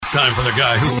time for the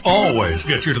guy who always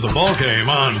gets you to the ball game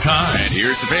on time. And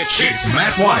here's the pitch. It's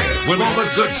Matt Wyatt with all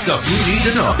the good stuff you need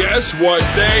to know. Guess what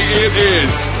day it is?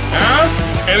 Huh?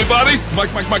 Anybody? Mike.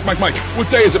 What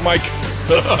day is it, Mike?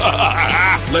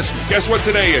 Listen, guess what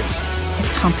today is?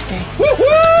 It's hump day. Whoop,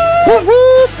 whoop! Whoop,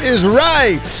 whoop is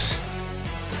right.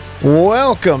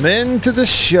 Welcome into the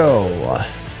show.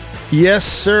 Yes,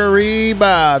 sirree,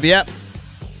 Bob. Yep.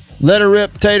 Let her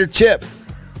rip, Tater Chip.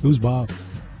 Who's Bob?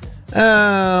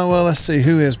 Well, let's see.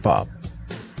 Who is Bob?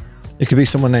 It could be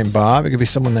someone named Bob. It could be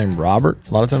someone named Robert.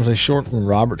 A lot of times they shorten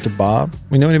Robert to Bob.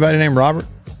 We know anybody named Robert?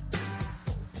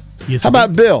 Yes, How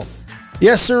about Bill?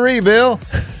 Yes, sirree, Bill.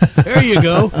 There you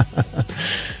go.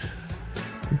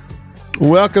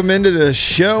 Welcome into the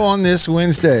show on this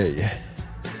Wednesday.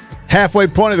 Halfway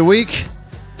point of the week.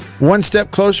 One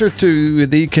step closer to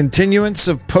the continuance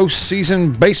of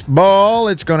postseason baseball.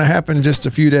 It's going to happen in just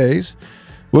a few days.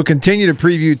 We'll continue to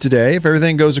preview today. If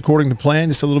everything goes according to plan,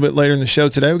 just a little bit later in the show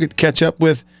today, we'll get to catch up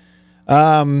with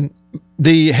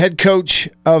the head coach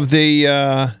of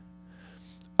the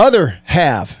other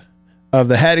half of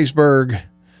the Hattiesburg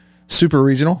Super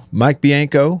Regional, Mike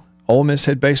Bianco, Ole Miss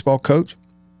head baseball coach.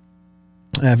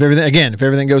 If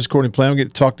everything goes according to plan, we'll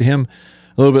get to talk to him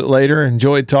a little bit later.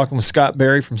 Enjoyed talking with Scott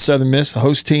Berry from Southern Miss, the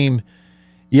host team,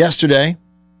 yesterday.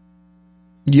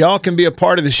 Y'all can be a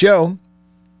part of the show.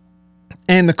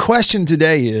 And the question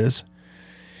today is,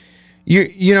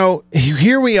 you know,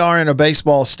 here we are in a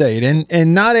baseball state,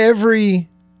 and not every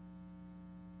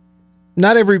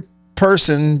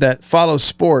person that follows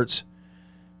sports,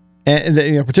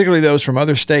 and particularly those from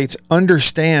other states,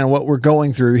 understand what we're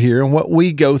going through here and what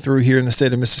we go through here in the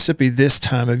state of Mississippi this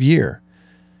time of year.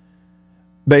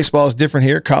 Baseball is different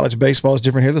here. College baseball is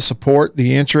different here. The support,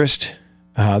 the interest,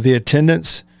 the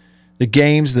attendance, the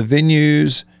games, the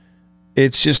venues,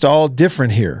 it's just all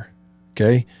different here,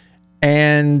 okay?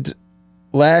 And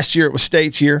last year it was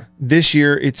State's year. This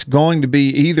year it's going to be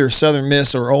either Southern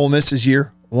Miss or Ole Miss's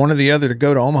year, one or the other, to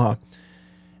go to Omaha.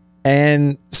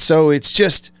 And so it's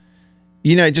just,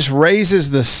 it just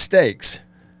raises the stakes.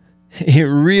 It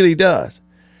really does.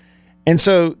 And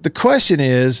so the question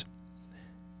is,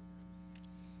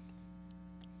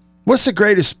 what's the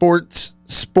greatest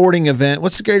sporting event?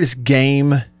 What's the greatest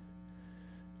game,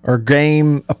 or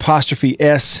game apostrophe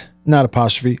S, not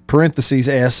apostrophe, parentheses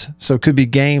S, so it could be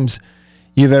games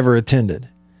you've ever attended?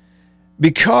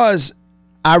 Because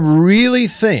I really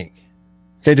think,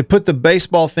 to put the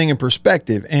baseball thing in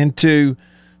perspective and to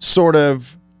sort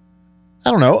of,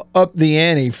 up the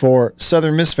ante for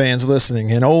Southern Miss fans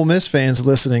listening and Ole Miss fans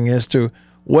listening as to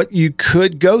what you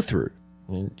could go through.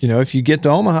 If you get to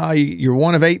Omaha, you're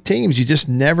one of 8 teams. You just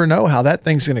never know how that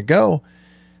thing's going to go.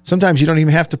 Sometimes you don't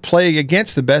even have to play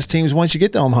against the best teams once you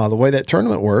get to Omaha, the way that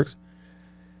tournament works.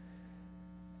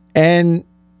 And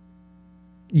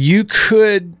you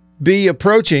could be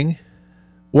approaching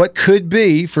what could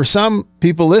be, for some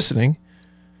people listening,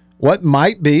 what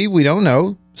might be, we don't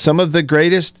know, some of the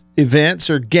greatest events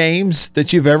or games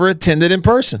that you've ever attended in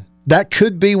person. That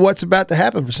could be what's about to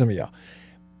happen for some of y'all.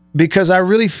 Because I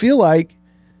really feel like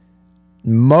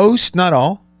most, not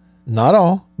all,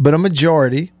 but a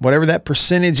majority, whatever that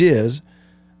percentage is,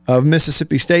 of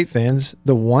Mississippi State fans,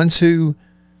 the ones who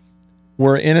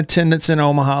were in attendance in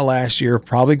Omaha last year, are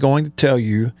probably going to tell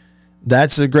you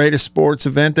that's the greatest sports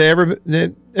event they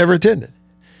ever attended.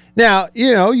 Now,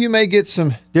 you may get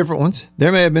some different ones.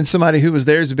 There may have been somebody who was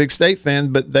there as a big State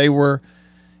fan, but they were,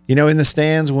 in the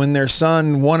stands when their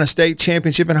son won a state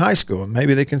championship in high school.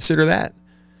 Maybe they consider that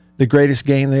the greatest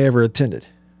game they ever attended.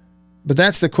 But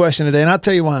that's the question today, and I'll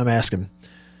tell you why I'm asking.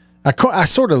 I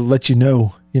sort of let you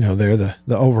know, there the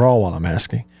overall while I'm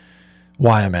asking,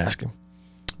 why I'm asking.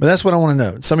 But that's what I want to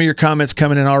know. Some of your comments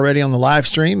coming in already on the live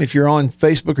stream. If you're on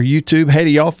Facebook or YouTube, hey to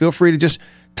y'all, feel free to just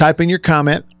type in your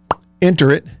comment,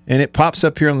 enter it, and it pops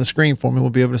up here on the screen for me.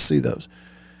 We'll be able to see those.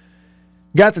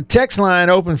 Got the text line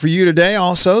open for you today.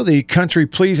 Also, the Country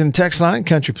Pleasin' text line,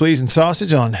 Country Pleasin'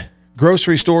 sausage on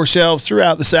grocery store shelves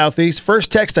throughout the Southeast.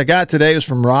 First text I got today was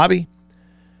from Robbie,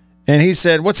 and he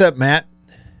said, "What's up, Matt?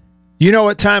 You know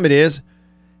what time it is.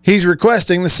 He's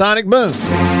requesting the Sonic Boom."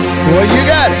 Well, you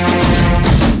got it.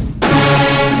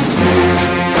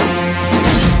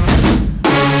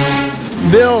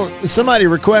 Bill, somebody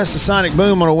requests a Sonic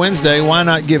Boom on a Wednesday. Why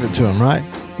not give it to him, right?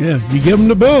 Yeah, you give him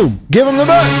the boom. Give him the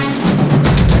boom.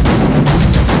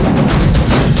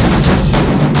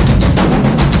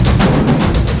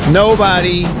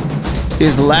 Nobody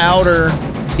is louder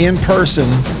in person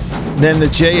than the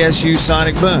JSU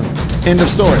Sonic Boom. End of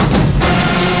story.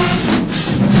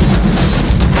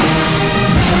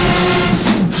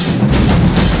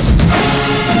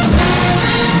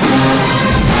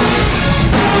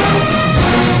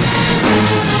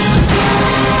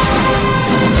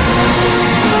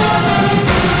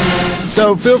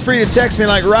 So feel free to text me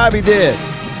like Robbie did.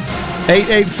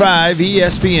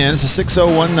 885-ESPN. It's a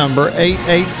 601 number.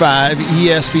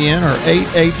 885-ESPN or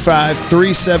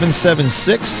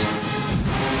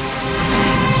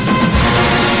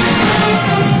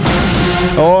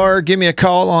 885-3776. Or give me a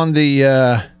call on the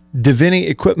Davini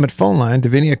Equipment phone line.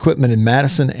 Davini Equipment in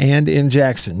Madison and in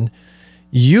Jackson.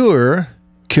 Your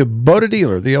Kubota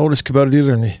dealer, the oldest Kubota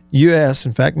dealer in the U.S.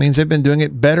 In fact, means they've been doing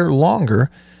it better, longer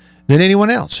than anyone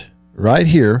else. Right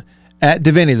here at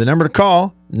Davini. The number to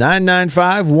call,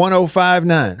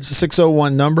 995-1059. It's a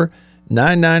 601 number,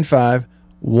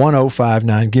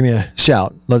 995-1059. Give me a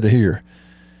shout. Love to hear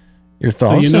your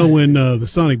thoughts. So when the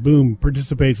Sonic Boom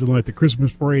participates in like the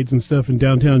Christmas parades and stuff in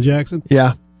downtown Jackson?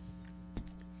 Yeah.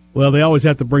 Well, they always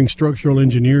have to bring structural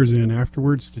engineers in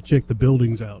afterwards to check the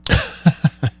buildings out.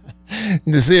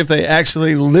 To see if they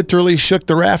actually literally shook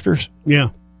the rafters. Yeah.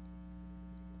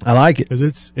 I like it.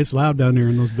 Because it's loud down there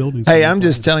in those buildings. Hey, I'm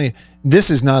just telling you, this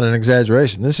is not an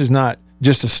exaggeration. This is not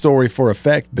just a story for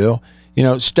effect, Bill. You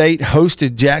know, State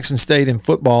hosted Jackson State in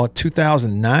football in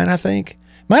 2009, I think.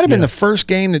 Might have been the first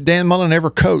game that Dan Mullen ever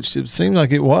coached. It seemed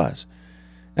like it was.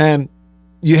 And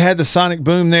you had the Sonic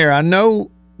Boom there. I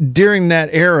know during that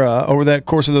era, over that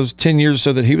course of those 10 years or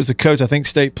so that he was the coach, I think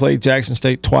State played Jackson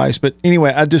State twice. But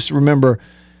anyway, I just remember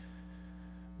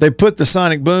they put the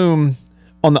Sonic Boom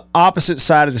on the opposite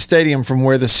side of the stadium from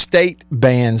where the State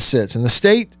band sits. And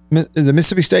the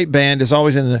Mississippi State band is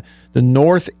always in the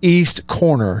northeast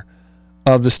corner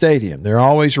of the stadium. They're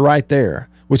always right there,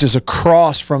 which is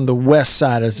across from the west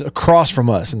side. It's across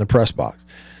from us in the press box.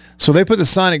 So they put the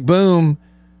Sonic Boom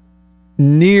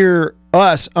near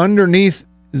us, underneath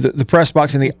the press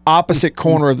box in the opposite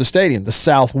corner of the stadium, the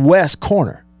southwest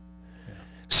corner.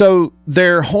 So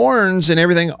their horns and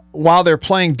everything while they're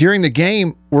playing during the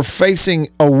game were facing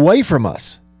away from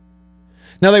us.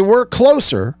 Now they were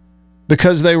closer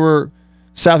because they were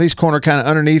southeast corner kind of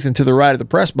underneath and to the right of the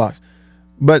press box,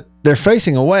 but they're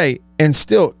facing away and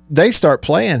still they start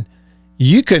playing.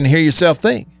 You couldn't hear yourself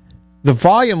think. The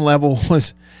volume level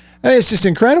was, it's just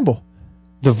incredible.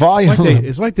 The volume.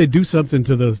 It's like they do something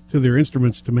to their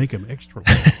instruments to make them extra.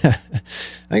 I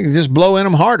think they just blow in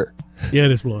them harder. Yeah,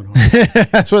 it is blowing hard.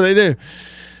 That's what they do.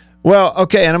 Well,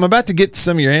 okay, and I'm about to get to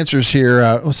some of your answers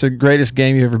here. What's the greatest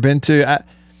game you've ever been to?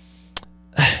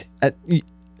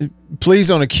 Please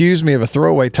don't accuse me of a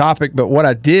throwaway topic, but what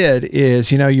I did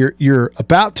is, you're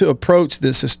about to approach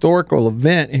this historical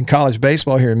event in college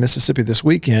baseball here in Mississippi this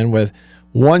weekend with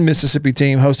one Mississippi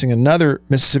team hosting another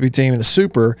Mississippi team in a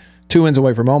super, 2 wins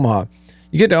away from Omaha.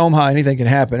 You get to Omaha, anything can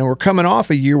happen. And we're coming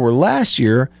off a year where last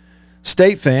year,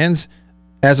 State fans,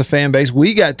 as a fan base,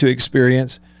 we got to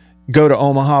experience go to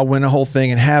Omaha, win the whole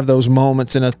thing, and have those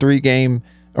moments in a 3-game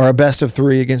or a best of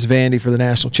 3 against Vandy for the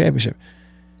national championship.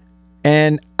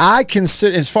 And I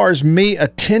consider, as far as me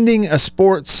attending a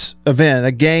sports event,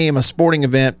 a game, a sporting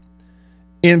event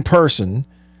in person,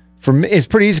 for me, it's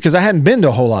pretty easy because I hadn't been to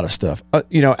a whole lot of stuff,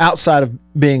 outside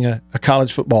of being a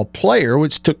college football player,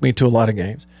 which took me to a lot of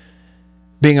games,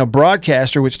 being a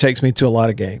broadcaster, which takes me to a lot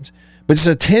of games. But just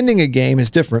attending a game is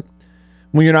different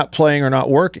when you're not playing or not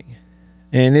working.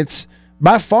 And it's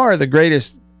by far the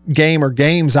greatest game or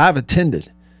games I've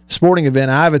attended, sporting event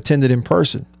I've attended in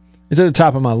person. It's at the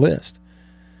top of my list.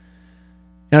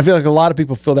 And I feel like a lot of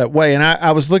people feel that way. And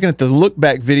I was looking at the look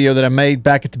back video that I made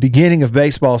back at the beginning of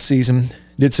baseball season,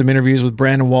 did some interviews with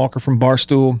Brandon Walker from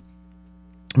Barstool,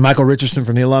 Michael Richardson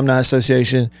from the Alumni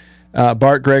Association,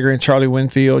 Bart Gregory and Charlie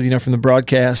Winfield, from the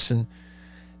broadcasts. And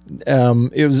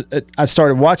I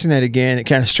started watching that again. It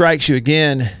kind of strikes you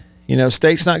again.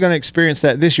 State's not going to experience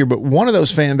that this year, but one of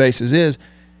those fan bases is,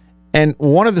 and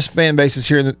one of the fan bases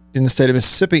here in the state of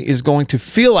Mississippi is going to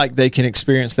feel like they can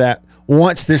experience that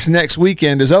once this next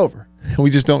weekend is over. We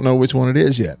just don't know which one it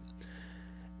is yet.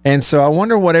 And so I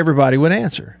wonder what everybody would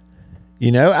answer.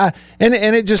 I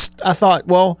thought,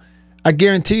 well, I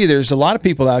guarantee you there's a lot of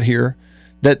people out here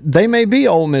that they may be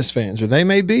Ole Miss fans or they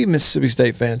may be Mississippi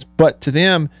State fans, but to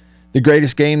them, the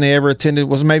greatest game they ever attended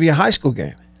was maybe a high school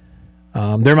game.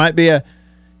 There might be a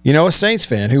Saints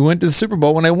fan who went to the Super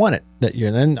Bowl when they won it that year.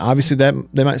 And then obviously that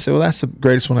they might say, well, that's the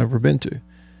greatest one I've ever been to.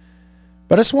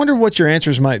 But I just wonder what your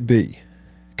answers might be.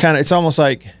 It's almost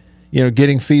like,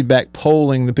 getting feedback,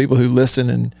 polling the people who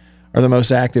listen and are the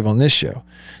most active on this show.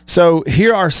 So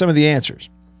here are some of the answers.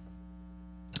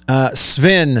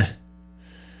 Sven,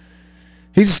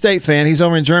 he's a State fan. He's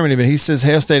over in Germany, but he says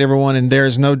Hail State, everyone, and there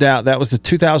is no doubt that was the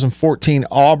 2014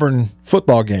 Auburn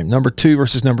football game, number 2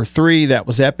 versus number 3. That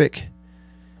was epic.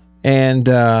 And,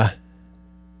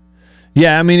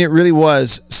 it really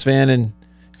was, Sven, and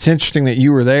it's interesting that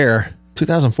you were there.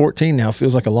 2014 now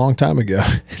feels like a long time ago.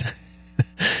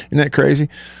 Isn't that crazy?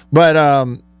 But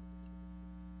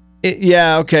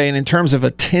yeah, okay. And in terms of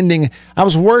attending, I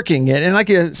was working it, and like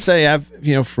I say, I've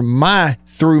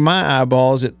through my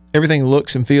eyeballs, everything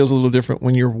looks and feels a little different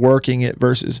when you're working it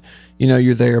versus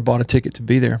you're there, bought a ticket to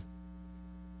be there.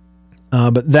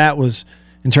 But that was,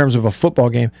 in terms of a football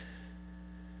game,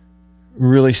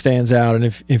 really stands out. And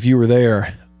if you were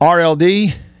there,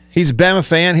 RLD, he's a Bama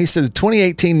fan. He said the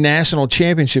 2018 national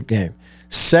championship game,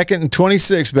 2nd and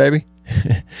 26, baby.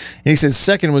 And he said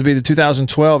second would be the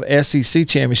 2012 SEC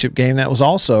championship game. That was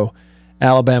also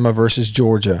Alabama versus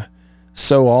Georgia.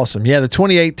 So awesome. Yeah, the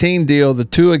 2018 deal, the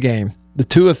Tua game, the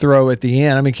Tua throw at the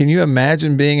end. I mean, can you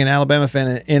imagine being an Alabama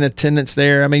fan in attendance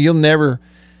there? I mean, you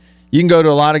can go to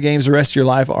a lot of games the rest of your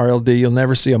life, RLD. You'll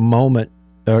never see a moment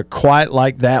quite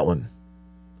like that one,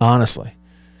 honestly.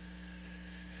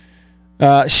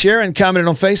 Sharon commented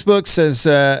on Facebook, says,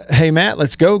 hey, Matt,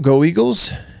 let's go. Go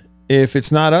Eagles. If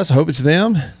it's not us, I hope it's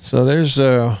them. So there's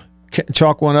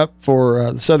chalk one up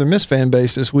for the Southern Miss fan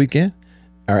base this weekend,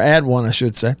 or add one, I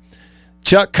should say.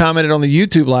 Chuck commented on the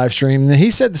YouTube live stream, and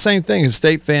he said the same thing as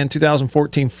State fan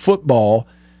 2014 football,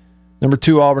 number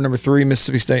 2 Auburn, number 3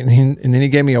 Mississippi State, and then he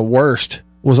gave me a worst,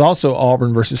 was also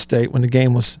Auburn versus State when the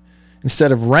game was,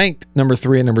 instead of ranked number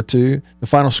 3 and number 2, the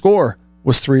final score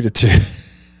was 3-2.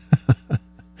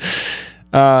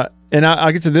 And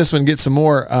I'll get to this one, get some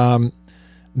more.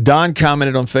 Don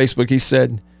commented on Facebook. He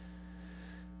said,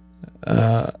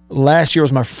 last year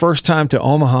was my first time to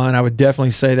Omaha, and I would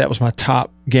definitely say that was my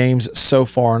top games so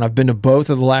far. And I've been to both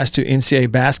of the last 2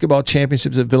 NCAA basketball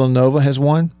championships that Villanova has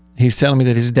won. He's telling me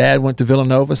that his dad went to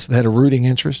Villanova, so they had a rooting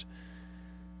interest.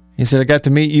 He said, I got to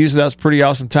meet you, so that was a pretty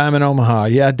awesome time in Omaha.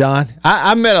 Yeah, Don.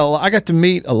 I got to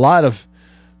meet a lot of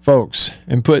folks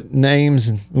and put names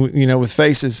and with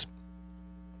faces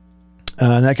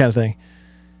and that kind of thing,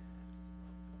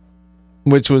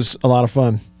 which was a lot of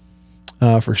fun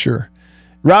for sure.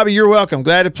 Robbie, you're welcome.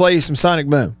 Glad to play you some Sonic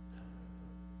Boom.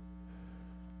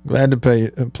 Glad to play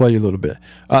you a little bit.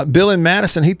 Bill in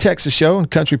Madison, he texts the show on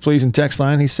Country Pleasing text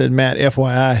line. He said, Matt,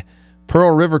 FYI,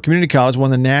 Pearl River Community College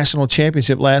won the national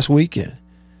championship last weekend.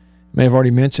 May have already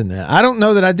mentioned that. I don't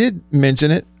know that I did mention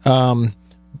it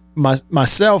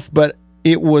myself, but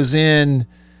it was in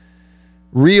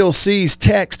Real C's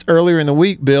text earlier in the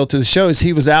week, Bill, to the show, as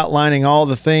he was outlining all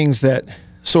the things that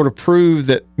sort of prove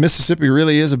that Mississippi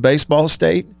really is a baseball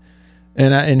state,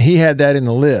 and he had that in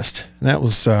the list. And that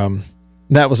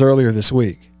was earlier this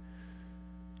week.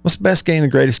 What's the best game, the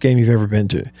greatest game you've ever been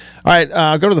to? All right,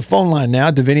 I'll go to the phone line now.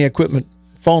 Davini Equipment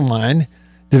phone line.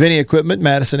 Davini Equipment,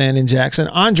 Madison and in Jackson.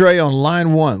 Andre on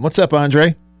line 1. What's up,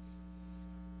 Andre?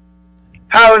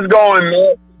 How's it going,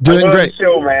 man? Doing great.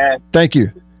 Show, man. Thank you.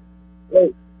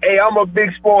 Hey, I'm a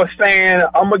big sports fan.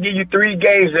 I'm going to give you 3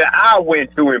 games that I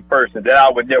went to in person that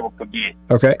I would never forget.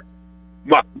 Okay.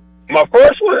 My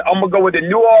first one, I'm going to go with the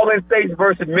New Orleans Saints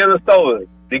versus Minnesota.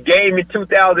 The game in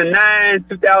 2009,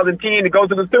 2010 to go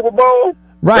to the Super Bowl.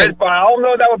 Right. I don't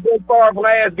know if that was Brett Favre's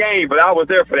last game, but I was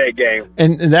there for that game.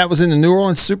 And that was in the New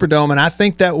Orleans Superdome, and I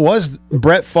think that was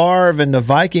Brett Favre and the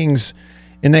Vikings.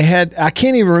 And they had, I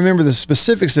can't even remember the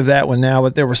specifics of that one now,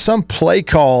 but there was some play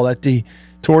call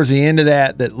towards the end of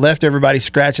that left everybody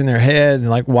scratching their head and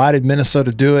like, why did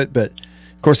Minnesota do it? But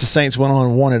of course the Saints went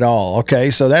on and won it all.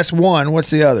 Okay, so that's one. What's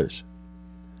the others?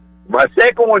 My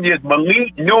second one is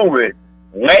Malik Newman,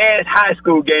 last high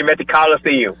school game at the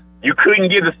Coliseum. You couldn't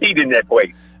get a seat in that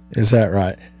place. Is that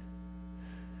right?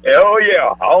 Oh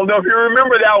yeah. I don't know if you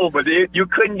remember that one, but you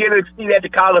couldn't get a seat at the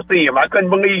Coliseum. I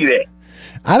couldn't believe that.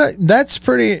 That's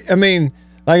pretty, I mean,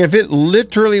 like if it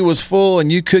literally was full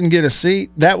and you couldn't get a seat,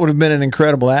 that would have been an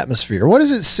incredible atmosphere. What does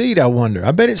it seat, I wonder?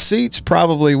 I bet it seats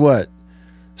probably,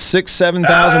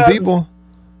 6,000-7,000 people?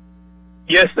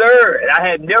 Yes, sir. I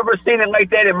had never seen it like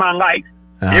that in my life.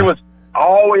 It was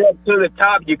all the way up to the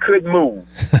top. You couldn't move.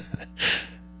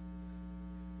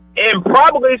 And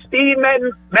probably Steve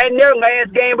Madden their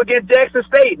last game against Jackson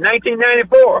State,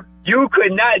 1994. You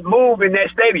could not move in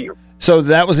that stadium. So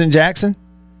that was in Jackson?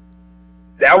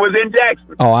 That was in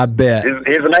Jackson. Oh, I bet.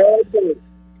 His last game.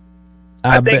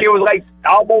 I think it was like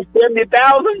almost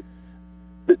 70,000.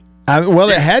 Well,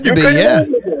 it had to be, yeah.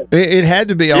 It had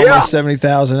to be almost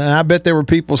 70,000, and I bet there were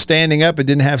people standing up and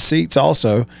didn't have seats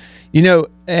also.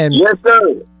 And yes,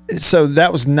 sir. So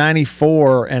that was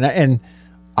 94, and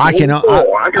I can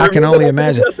only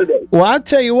imagine. Well, I'll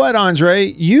tell you what, Andre,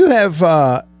 you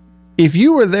have if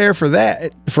you were there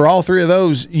for all 3 of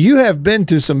those, you have been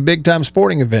to some big time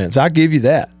sporting events. I'll give you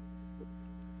that.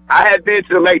 I had been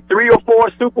to like 3 or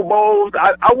 4 Super Bowls.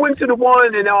 I went to the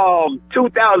one in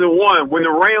 2001 when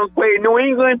the Rams played New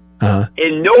England,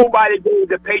 and nobody gave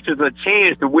the Patriots a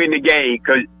chance to win the game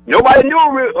because nobody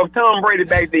knew of Tom Brady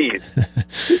back then.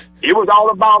 It was all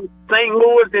about St.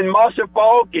 Louis and Marshall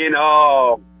Faulk and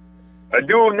a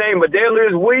dude named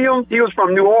Adelius Williams. He was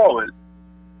from New Orleans.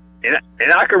 And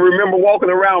I can remember walking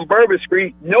around Bourbon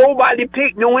Street. Nobody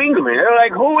picked New England. They're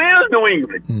like, who is New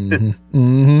England?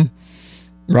 Mm-hmm.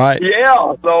 Right.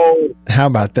 Yeah, so how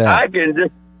about that? I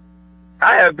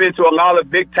have been to a lot of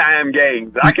big time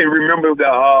games. I can remember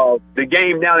the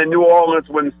game down in New Orleans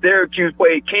when Syracuse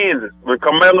played Kansas with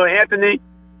Carmelo Anthony.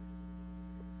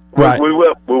 Right.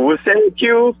 With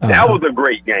Syracuse. That was a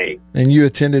great game. And you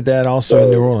attended that also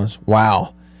in New Orleans.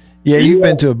 Wow. Yeah, you've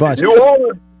been to a bunch. New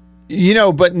Orleans. You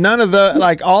know, but none of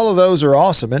all of those are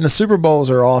awesome, and the Super Bowls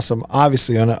are awesome,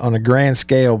 obviously on a grand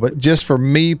scale. But just for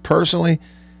me personally,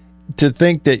 to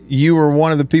think that you were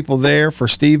one of the people there for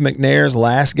Steve McNair's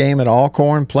last game at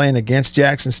Alcorn playing against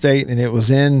Jackson State, and it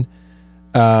was in,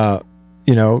 Veterans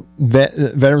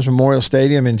Memorial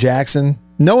Stadium in Jackson.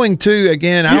 Knowing too,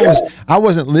 again, I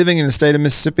wasn't living in the state of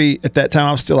Mississippi at that time.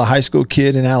 I was still a high school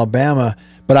kid in Alabama.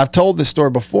 But I've told this story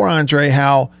before, Andre,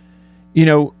 how,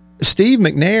 Steve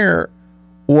McNair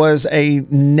was a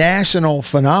national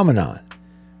phenomenon.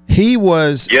 He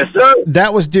was. Yes, sir.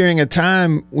 That was during a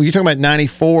time when you're talking about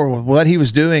 '94, what he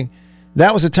was doing.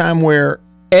 That was a time where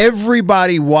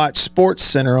everybody watched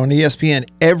SportsCenter on ESPN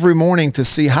every morning to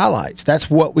see highlights. That's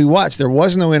what we watched. There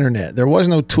was no internet. There was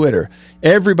no Twitter.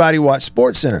 Everybody watched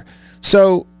SportsCenter.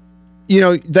 So,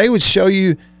 they would show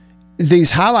you these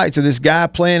highlights of this guy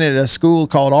playing at a school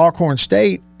called Alcorn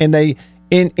State, and they,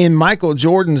 in Michael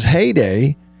Jordan's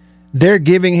heyday, they're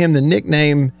giving him the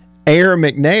nickname Air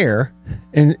McNair,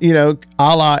 and a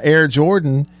la Air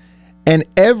Jordan. And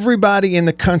everybody in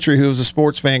the country who was a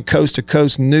sports fan, coast to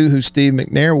coast, knew who Steve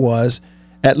McNair was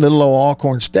at little old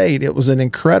Alcorn State. It was an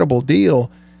incredible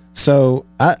deal. So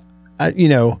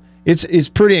it's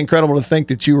pretty incredible to think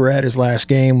that you were at his last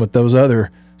game with those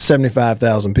other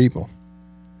 75,000 people.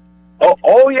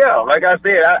 Oh yeah. Like I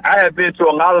said, I have been to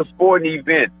a lot of sporting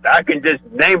events. I can just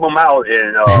name them out,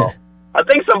 and I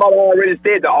think somebody already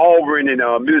said the Auburn and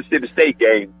Mississippi State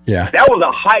game. Yeah. That was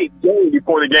a hype game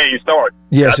before the game started.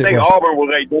 Yes, I think Auburn was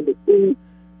like number 2.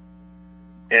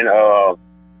 And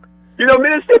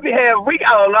Mississippi we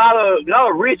got a lot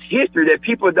of rich history that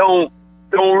people don't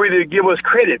really give us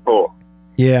credit for.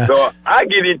 Yeah. So I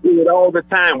get into it all the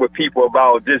time with people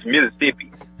about just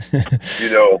Mississippi.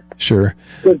 Sure.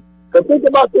 So think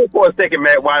about this for a second,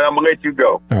 Matt, while I'm gonna let you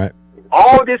go. All right.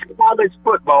 All this college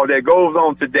football that goes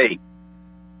on today,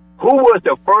 who was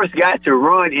the first guy to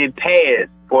run and pass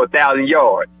for 1,000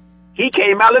 yards? He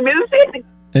came out of Mississippi.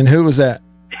 And who was that?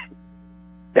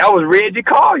 That was Reggie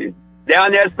Collier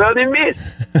down there at Southern Miss.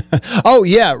 Oh,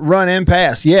 yeah, run and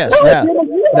pass. Yes, yeah.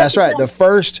 That's right. The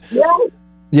first,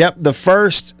 the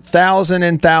first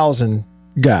 1,000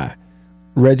 guy,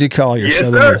 Reggie Collier, yes,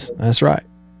 Southern sir. Miss. That's right.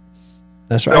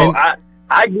 That's right. So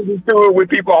I get into it with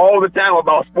people all the time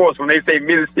about sports. When they say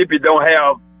Mississippi don't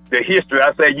have the history,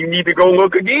 I say you need to go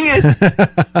look again.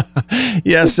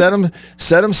 Yeah, set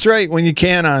them straight when you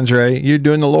can, Andre. You're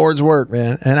doing the Lord's work,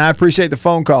 man. And I appreciate the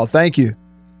phone call. Thank you.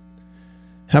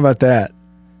 How about that?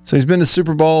 So he's been to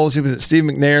Super Bowls. He was at Steve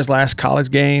McNair's last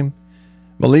college game,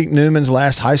 Malik Newman's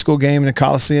last high school game in the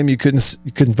Coliseum. You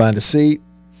couldn't find a seat.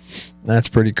 That's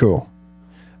pretty cool.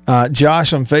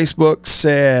 Josh on Facebook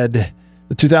said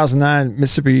the 2009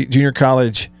 Mississippi Junior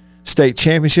College State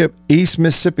Championship, East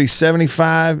Mississippi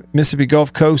 75, Mississippi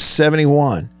Gulf Coast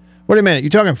 71. Wait a minute, you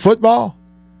talking football?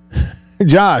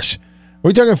 Josh, are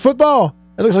we talking football?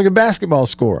 It looks like a basketball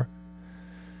score.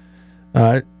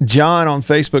 John on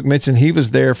Facebook mentioned he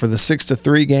was there for the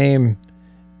 6-3 game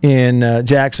in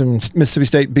Jackson. Mississippi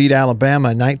State beat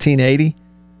Alabama in 1980.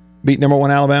 Beat number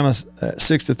 1 Alabama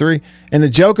 6-3. And the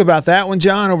joke about that one,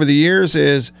 John, over the years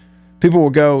is people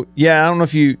will go, yeah, I don't know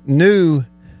if you knew,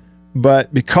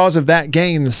 but because of that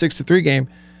game, the 6-3 game,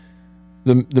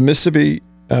 the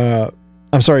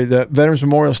Veterans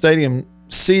Memorial Stadium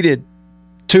seated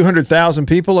 200,000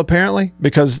 people apparently,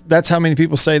 because that's how many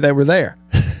people say they were there.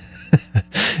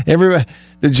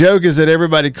 The joke is that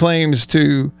everybody claims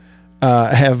to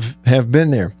have been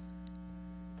there.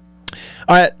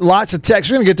 All right, lots of texts.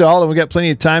 We're going to get to all of them. We got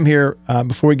plenty of time here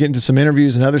before we get into some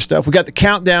interviews and other stuff. We got the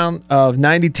countdown of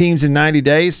 90 teams in 90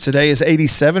 days. Today is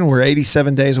 87. We're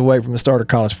 87 days away from the start of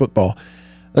college football.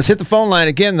 Let's hit the phone line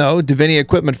again, though. Davini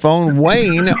Equipment phone.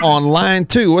 Wayne on line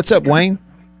 2. What's up, Wayne?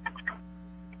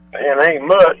 Man, ain't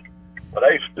much, but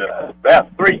about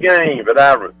 3 games that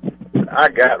I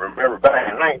remember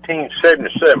back in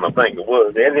 1977, I think it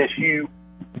was, LSU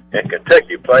and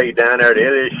Kentucky played down there at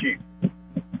LSU.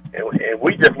 And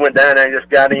we just went down there and just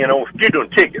got in on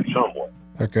student tickets somewhere.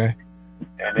 Okay.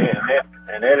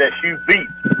 And LSU beat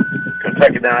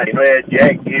Kentucky down. They had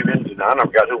Jack Givens, and I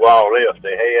don't got who all else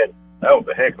they had. That was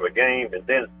a heck of a game. And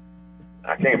then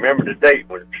I can't remember the date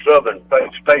when Southern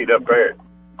stayed up there.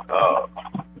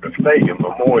 The stadium,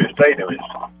 Memorial Stadium,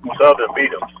 Southern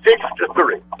beat them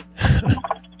 6-3.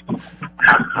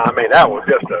 I mean, that was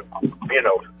just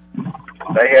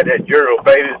they had that Gerald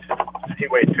Bates. He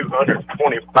weighed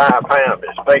 225 pounds.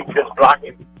 His face couldn't block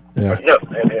him. Yeah. But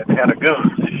nothing. They had a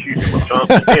gun to shoot him or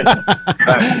something.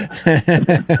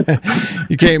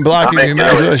 You can't block him. You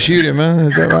might as well shoot him, huh?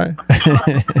 Is that right?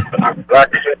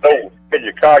 Like I said, in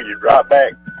your car, you drop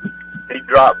back. He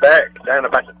dropped back down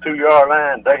about the 2-yard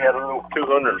line. They had a little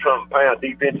 200-something pound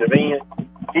defensive end.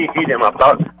 He hit him. I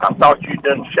thought you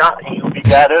done shot him. He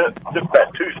got up, took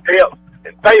about 2 steps,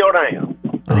 and fell down.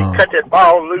 And he cut that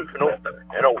ball loose,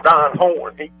 and old Don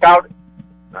Horn, he caught it.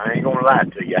 I ain't gonna lie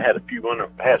to you. I had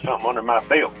had something under my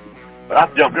belt, but I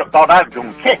jumped up, thought I was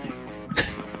gonna catch it.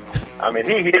 I mean,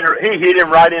 he hit him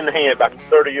right in the hand about the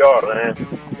 30-yard line.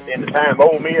 In the time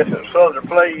Ole Miss and Southern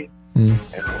played, and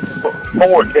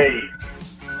 4K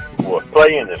was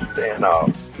playing this, and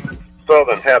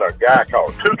Southern had a guy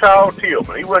called Too Tall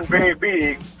Tillman. He wasn't very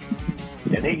big,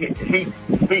 and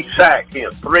he sacked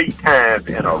him 3 times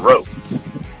in a row.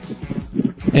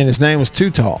 And his name was Too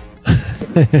Tall.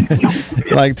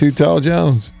 Like Too Tall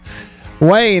Jones.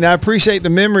 Wayne, I appreciate the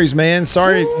memories, man.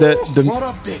 Sorry that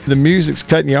the music's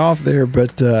cutting you off there,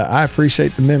 but I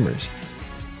appreciate the memories.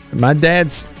 My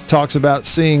dad talks about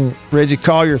seeing Reggie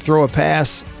Collier throw a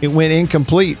pass. It went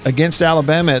incomplete against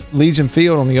Alabama at Legion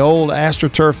Field on the old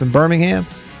AstroTurf in Birmingham.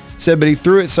 Said, but he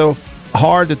threw it so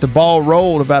hard that the ball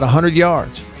rolled about 100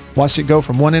 yards. Watched it go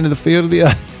from one end of the field to the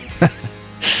other.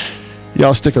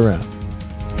 Y'all stick around.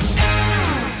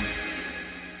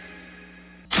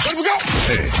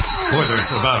 Hey, whether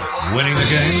it's about winning the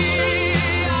game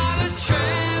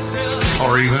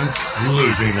or even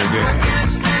losing the game,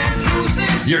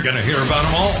 you're going to hear about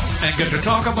them all and get to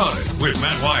talk about it with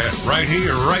Matt Wyatt right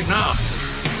here, right now.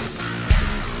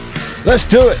 Let's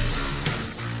do it.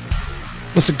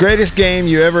 What's the greatest game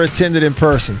you ever attended in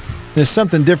person? There's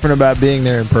something different about being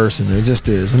there in person. There just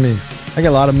is. I mean, I got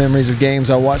a lot of memories of games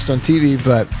I watched on TV,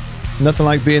 but nothing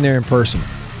like being there in person.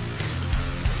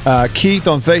 Keith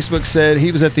on Facebook said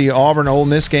he was at the Auburn-Ole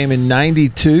Miss game in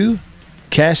 92.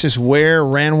 Cassius Ware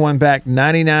ran one back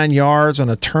 99 yards on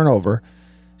a turnover.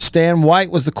 Stan White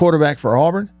was the quarterback for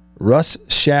Auburn. Russ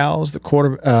Showles, the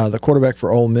quarterback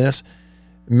for Ole Miss.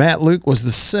 Matt Luke was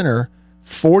the center.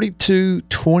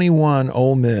 42-21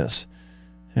 Ole Miss.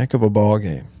 Heck of a ball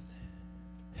game.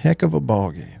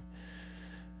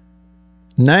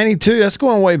 92, that's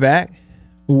going way back.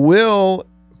 Will,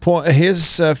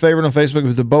 his favorite on Facebook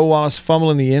was the Bo Wallace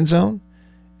fumble in the end zone.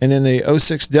 And then the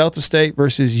 06 Delta State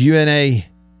versus UNA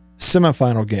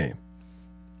semifinal game.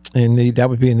 And that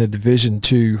would be in the Division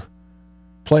II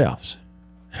playoffs.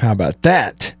 How about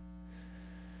that?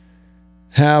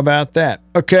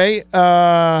 Okay,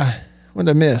 what did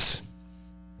I miss?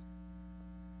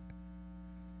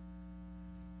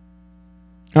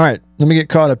 All right, let me get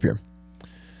caught up here.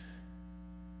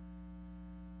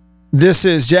 This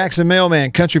is Jackson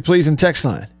Mailman, Country Pleasing Text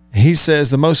Line. He says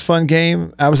the most fun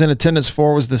game I was in attendance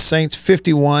for was the Saints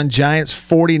 51, Giants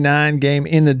 49 game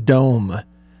in the Dome.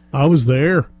 I was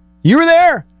there. You were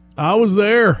there? I was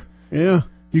there. Yeah.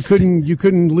 You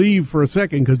couldn't leave for a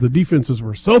second because the defenses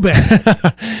were so bad.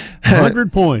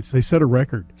 100 points. They set a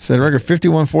record.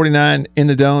 51-49 in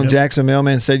the Dome. Yep. Jackson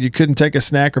Mailman said you couldn't take a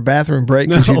snack or bathroom break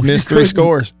because you'd miss 3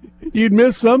 scores. You'd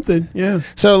miss something, yeah.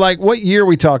 So, what year are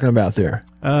we talking about there?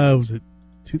 Was it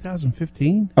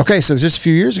 2015? Okay, so just a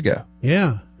few years ago.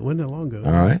 Yeah, it wasn't that long ago.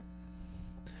 All right.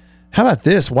 How about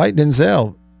this? White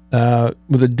Denzel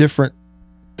with a different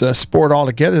sport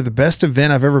altogether. The best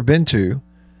event I've ever been to.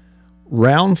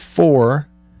 Round 4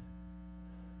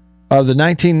 of the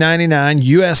 1999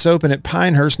 U.S. Open at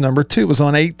Pinehurst, number 2, was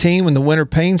on 18 when the winner,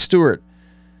 Payne Stewart,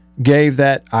 gave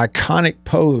that iconic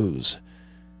pose.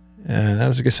 That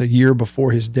was, I guess, a year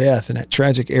before his death in that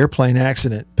tragic airplane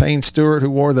accident. Payne Stewart, who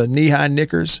wore the knee-high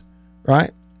knickers,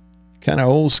 right? Kind of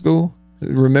old school.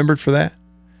 Remembered for that.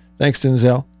 Thanks,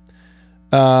 Denzel.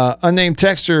 Unnamed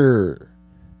texter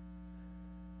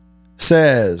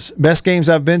says, best games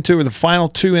I've been to were the final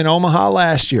 2 in Omaha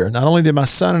last year. Not only did my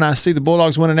son and I see the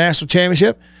Bulldogs win a national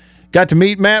championship, got to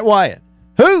meet Matt Wyatt.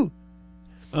 Who?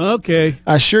 Okay.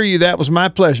 I assure you that was my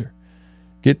pleasure.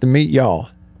 Get to meet y'all.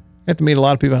 Got to meet a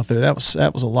lot of people out there. That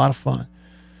was a lot of fun.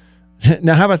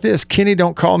 Now, how about this? Kenny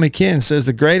Don't Call Me Ken says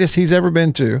the greatest he's ever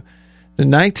been to, the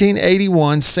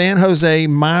 1981 San Jose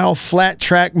Mile Flat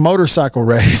Track Motorcycle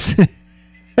Race.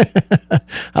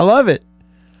 I love it.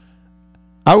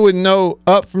 I wouldn't know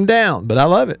up from down, but I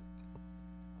love it.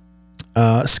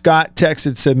 Scott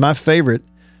texted, said, my favorite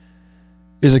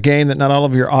is a game that not all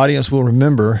of your audience will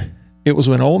remember. It was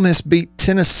when Ole Miss beat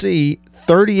Tennessee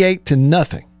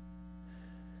 38-0.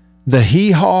 The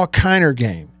Hee-Haw Kiner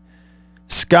game.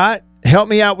 Scott, help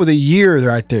me out with a year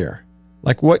right there.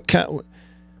 Like what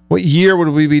year would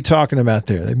we be talking about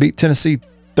there? They beat Tennessee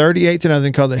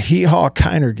 38-0, called the Hee-Haw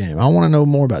Kiner game. I want to know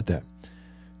more about that.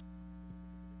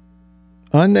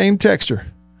 Unnamed texter.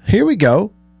 Here we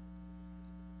go.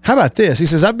 How about this? He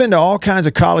says, I've been to all kinds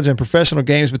of college and professional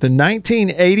games, but the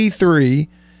 1983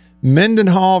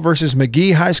 Mendenhall versus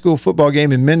McGee High School football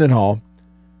game in Mendenhall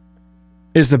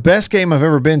is the best game I've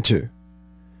ever been to.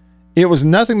 It was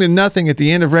 0-0 at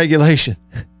the end of regulation,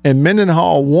 and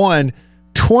Mendenhall won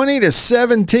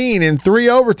 20-17 in 3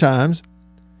 overtimes,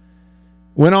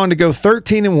 went on to go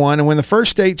 13-1 and win the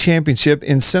first state championship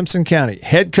in Simpson County.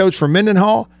 Head coach for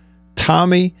Mendenhall,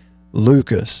 Tommy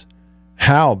Lucas.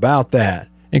 How about that?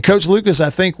 And Coach Lucas, I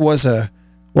think, wasn't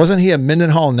he a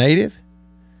Mendenhall native?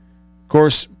 Of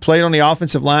course, played on the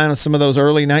offensive line on some of those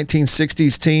early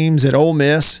 1960s teams at Ole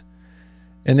Miss,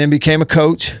 and then became a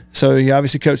coach. So he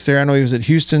obviously coached there. I know he was at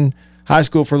Houston High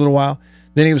School for a little while.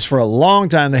 Then he was for a long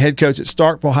time the head coach at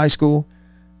Starkville High School.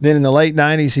 Then in the late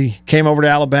 90s, he came over to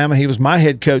Alabama. He was my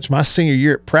head coach my senior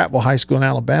year at Prattville High School in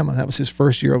Alabama. That was his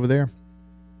first year over there.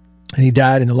 And he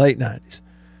died in the late 90s.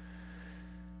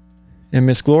 And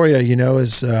Miss Gloria,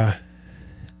 is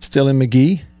still in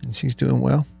McGee, and she's doing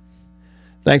well.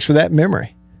 Thanks for that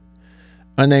memory.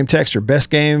 Unnamed texter, best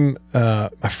game, my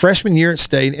freshman year at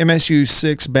State, MSU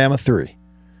 6, Bama 3.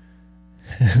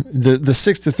 The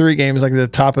 6-3 game is like the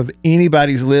top of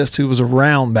anybody's list who was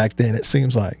around back then, it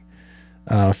seems like,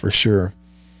 for sure.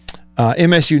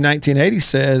 MSU 1980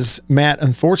 says, Matt,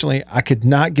 unfortunately, I could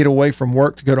not get away from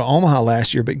work to go to Omaha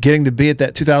last year, but getting to be at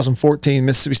that 2014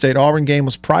 Mississippi State-Auburn game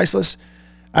was priceless.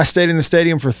 I stayed in the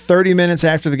stadium for 30 minutes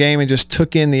after the game and just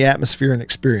took in the atmosphere and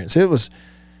experience. It was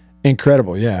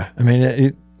incredible, yeah. I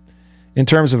mean, in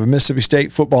terms of a Mississippi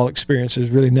State football experience, there's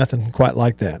really nothing quite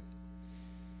like that.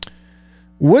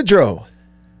 Woodrow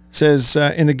says,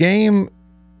 in the game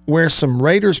where some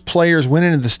Raiders players went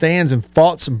into the stands and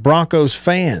fought some Broncos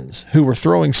fans who were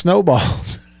throwing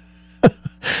snowballs.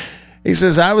 He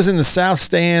says, I was in the south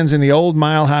stands in the old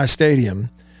Mile High Stadium.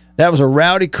 That was a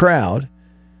rowdy crowd,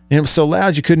 and it was so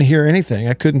loud you couldn't hear anything.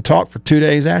 I couldn't talk for 2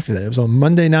 days after that. It was on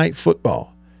Monday Night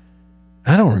Football.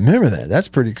 I don't remember that. That's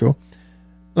pretty cool.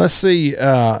 Let's see.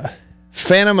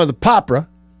 Phantom of the Popra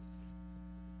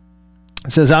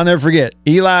says, I'll never forget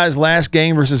Eli's last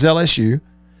game versus LSU.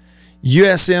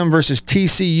 USM versus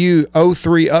TCU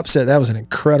 0-3 upset. That was an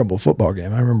incredible football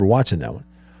game. I remember watching that one.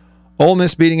 Ole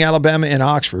Miss beating Alabama in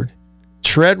Oxford.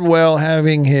 Treadwell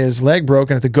having his leg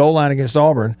broken at the goal line against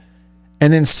Auburn.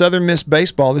 And then Southern Miss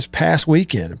baseball this past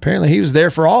weekend. Apparently he was there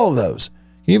for all of those.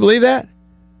 Can you believe that?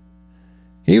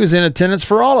 He was in attendance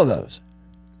for all of those.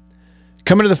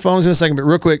 Coming to the phones in a second, but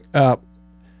real quick,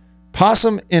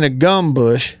 Possum in a Gum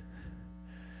Bush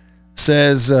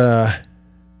says, let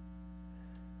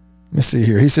me see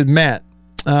here. He said, Matt,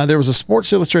 there was a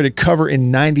Sports Illustrated cover in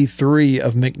 '93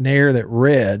 of McNair that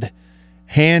read,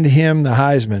 hand him the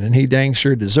Heisman, and he dang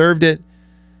sure deserved it.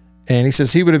 And he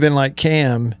says he would have been like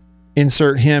Cam,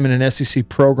 insert him in an SEC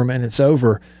program, and it's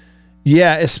over.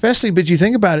 Yeah, especially, but you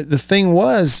think about it, the thing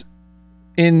was,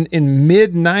 in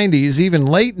mid-'90s, even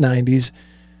late '90s,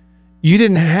 you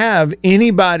didn't have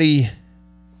anybody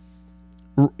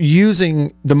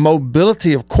using the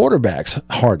mobility of quarterbacks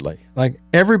hardly. Like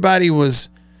everybody was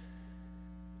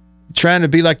trying to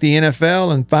be like the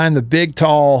NFL and find the big,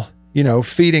 tall,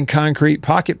 feet in concrete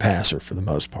pocket passer for the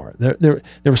most part. There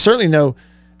were certainly no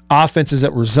offenses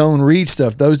that were zone read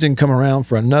stuff. Those didn't come around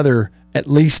for another at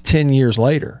least 10 years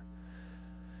later.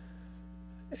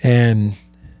 And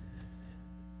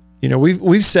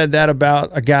we've said that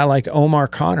about a guy like Omar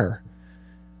Connor,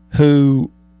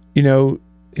 who,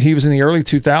 he was in the early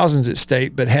 2000s at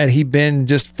State, but had he been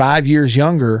just 5 years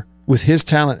younger with his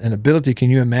talent and ability, can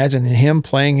you imagine him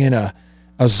playing in a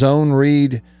zone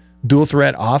read dual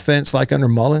threat offense like under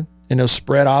Mullen, in those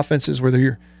spread offenses where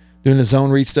you're doing the zone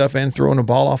read stuff and throwing the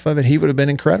ball off of it? He would have been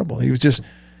incredible. He was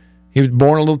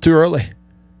born a little too early.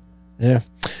 Yeah.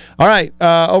 All right.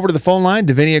 Over to the phone line,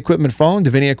 Davini Equipment phone,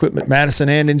 Davini Equipment, Madison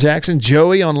and in Jackson.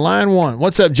 Joey on line 1.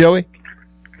 What's up, Joey?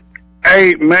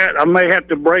 Hey, Matt, I may have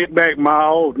to break back my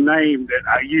old name that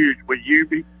I used with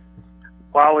Ubi,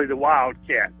 Wally the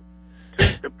Wildcat.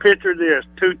 Picture this: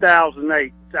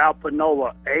 2008, South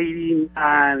Panola,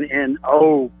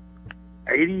 89-0.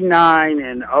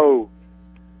 89-0.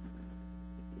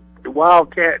 The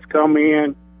Wildcats come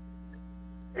in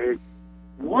and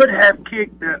would have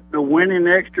kicked the winning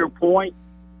extra point,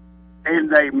 and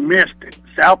they missed it.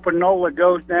 South Panola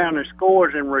goes down and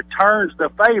scores and returns the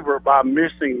favor by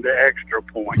missing the extra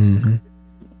point. Mm-hmm.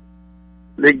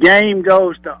 The game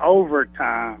goes to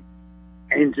overtime,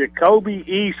 and Jacoby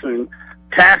Eason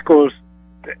tackles,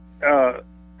 I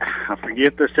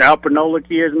forget the South Panola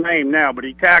kid's name now, but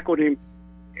he tackled him.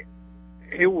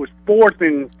 It was fourth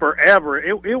and forever.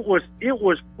 It was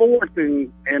fourth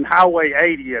and Highway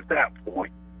 80 at that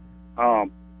point.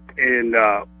 And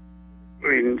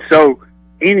so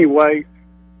anyway,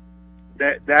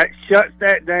 that shuts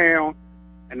that down,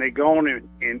 and they go on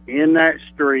and in that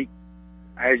streak.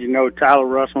 As you know, Tyler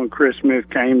Russell and Chris Smith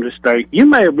came to state. You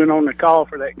may have been on the call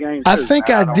for that game. I think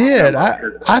I did.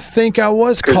 I think I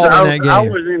was calling that game. I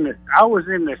was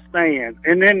in the stand,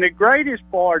 and then the greatest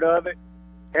part of it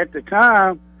at the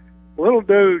time, little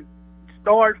dude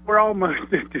starts. We're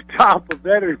almost at the top of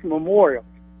Veterans Memorial,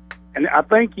 and I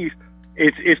think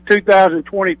it's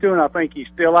 2022, and I think he's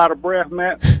still out of breath,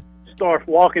 Matt. Starts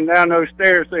walking down those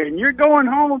stairs saying, "You're going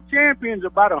home champions,"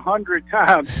 about 100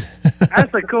 times.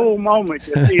 That's a cool moment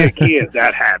to see a kid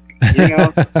that happy, you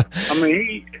know. I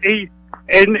mean,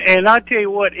 and I tell you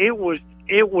what, it was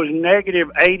negative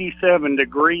 87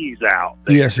 degrees out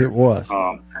there. Yes, it was.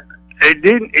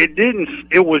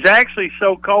 It was actually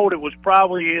so cold. It was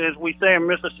probably, as we say in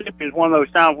Mississippi, it's one of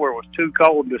those times where it was too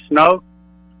cold to snow.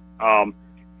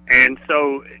 And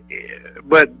so,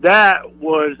 but that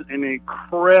was an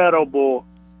incredible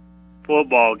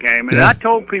football game. And I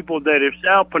told people that if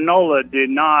South Panola did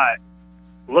not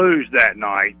lose that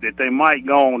night, that they might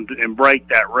go on and break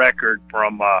that record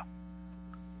from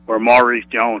where Maurice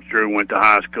Jones-Drew went to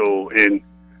high school in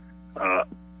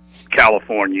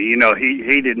California. You know,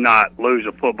 he did not lose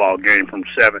a football game from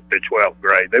 7th to 12th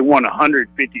grade. They won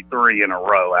 153 in a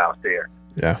row out there.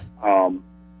 Yeah.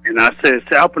 And I said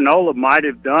South Panola might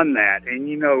have done that. And,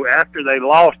 you know, after they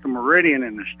lost to Meridian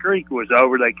and the streak was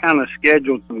over, they kind of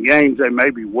scheduled some games they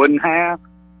maybe wouldn't have.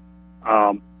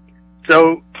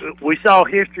 So we saw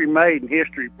history made and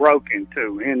history broken,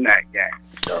 too, in that game.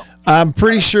 So I'm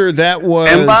pretty sure that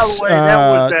was, and by the way, that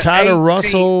was the Tyler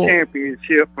Russell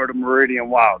championship for the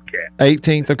Meridian Wildcats.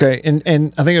 18th, okay. And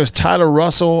I think it was Tyler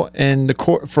Russell, and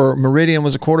for Meridian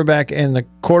was a quarterback, and the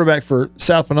quarterback for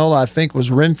South Panola, I think,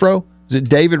 was Renfro. Was it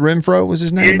David Renfro was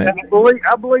his name? Yeah,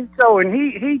 I believe so. And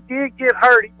he did get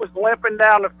hurt. He was limping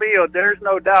down the field. There's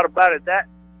no doubt about it.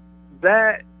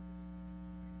 That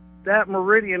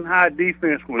Meridian High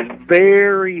defense was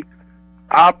very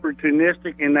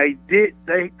opportunistic, and they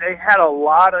had a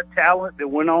lot of talent that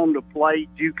went on to play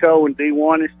JUCO and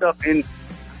D1 and stuff. And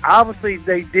obviously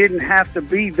they didn't have to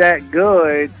be that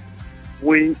good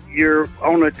when you're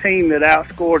on a team that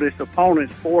outscored its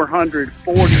opponents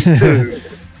 442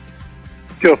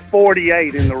 to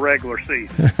 48 in the regular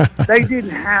season. They didn't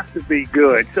have to be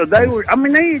good. So they were, I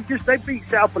mean, they beat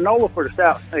South Panola for the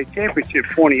South State Championship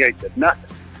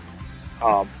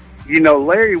 28-0. You know,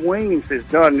 Larry Weems has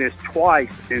done this twice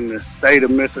in the state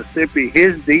of Mississippi.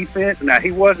 His defense, now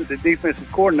he wasn't the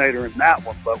defensive coordinator in that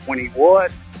one, but when he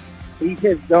was, he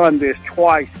has done this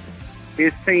twice.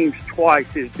 His teams twice,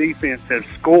 his defense has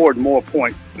scored more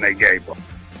points than they gave them.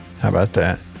 How about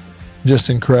that?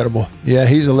 Just incredible. Yeah,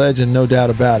 he's a legend, no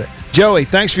doubt about it. Joey,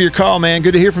 thanks for your call, man.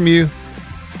 Good to hear from you.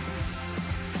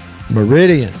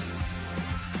 Meridian.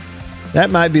 That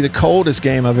might be the coldest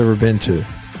game I've ever been to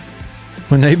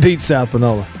when they beat South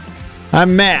Panola.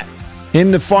 I'm Matt in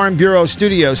the Farm Bureau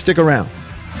studio. Stick around.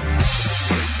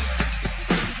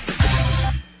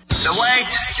 The wait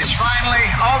is finally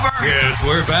over. Yes,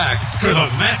 we're back to the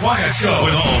Matt Wyatt Show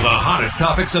with all the hottest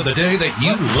topics of the day that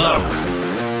you love.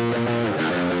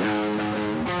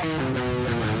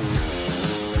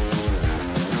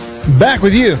 Back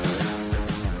with you.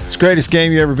 It's the greatest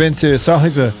game you've ever been to. It's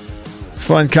always a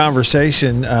fun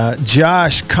conversation.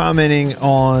 Josh, commenting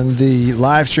on the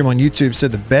live stream on YouTube,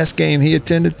 said the best game he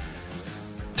attended,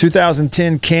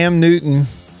 2010 Cam Newton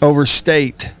over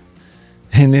State.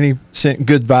 And then he sent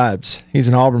good vibes. He's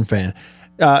an Auburn fan.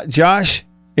 Josh,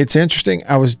 it's interesting.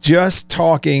 I was just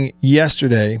talking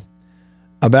yesterday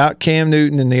about Cam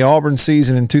Newton and the Auburn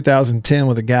season in 2010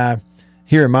 with a guy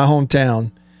here in my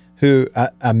hometown who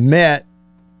I met,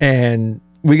 and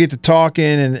we get to talking,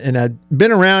 and I'd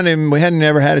been around him. We hadn't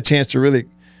ever had a chance to really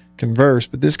converse,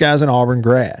 but this guy's an Auburn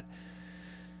grad.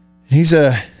 He's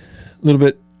a little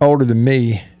bit older than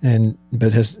me,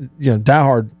 but has,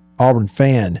 diehard Auburn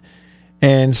fan.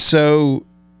 And so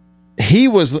he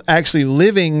was actually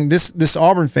living, this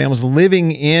Auburn fan was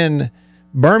living in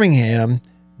Birmingham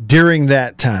during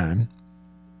that time,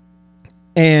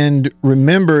 and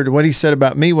remembered what he said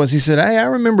about me was, he said, "Hey, I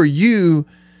remember you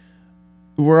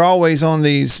were always on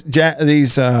these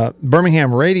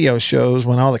Birmingham radio shows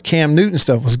when all the Cam Newton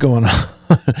stuff was going on."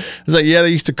 It's like, yeah, they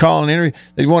used to call an interview.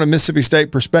 They wanted Mississippi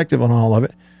State perspective on all of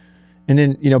it. And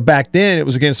then, back then it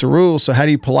was against the rules. So how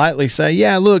do you politely say,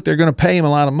 yeah, look, they're going to pay him a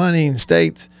lot of money and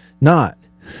State's not,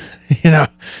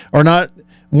 or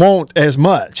won't as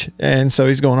much. And so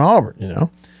he's going to Auburn,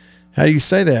 How do you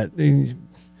say that? You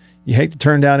hate to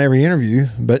turn down every interview.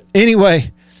 But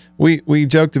anyway, we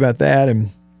joked about that.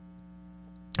 And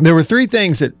there were three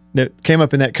things that came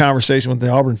up in that conversation with the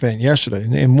Auburn fan yesterday.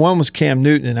 And one was Cam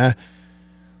Newton. And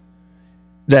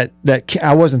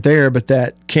I wasn't there, but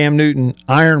that Cam Newton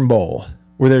Iron Bowl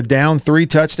where they're down 3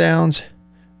 touchdowns,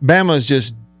 Bama's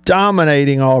just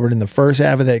dominating Auburn in the first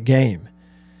half of that game.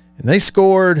 And they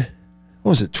scored, what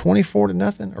was it,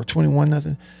 24-0 or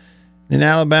 21-0? Then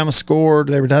Alabama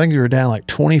scored. I think they were down like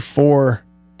 24-7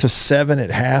 at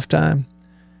halftime.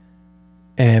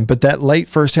 But that late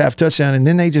first half touchdown, and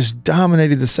then they just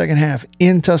dominated the second half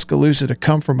in Tuscaloosa to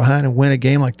come from behind and win a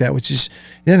game like that, which it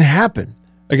didn't happen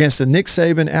against the Nick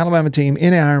Saban Alabama team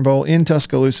in the Iron Bowl in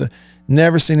Tuscaloosa.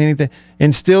 Never seen anything.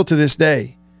 And still to this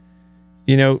day,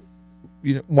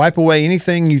 wipe away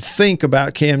anything you think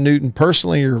about Cam Newton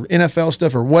personally or NFL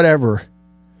stuff or whatever.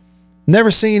 Never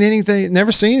seen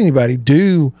anybody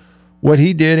do what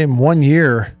he did in 1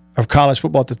 year of college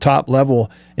football at the top level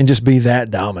and just be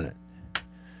that dominant.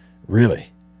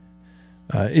 Really.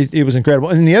 It was incredible.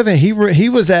 And the other thing, he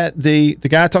was at the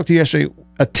guy I talked to yesterday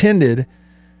attended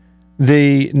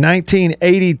the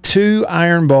 1982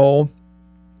 Iron Bowl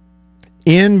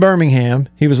in Birmingham.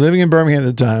 He was living in Birmingham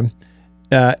at the time,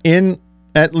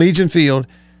 at Legion Field,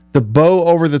 the Bo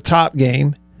over the top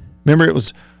game. Remember, it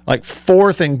was like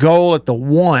 4th and goal at the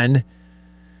 1,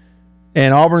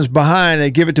 and Auburn's behind. They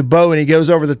give it to Bo, and he goes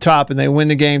over the top, and they win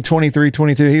the game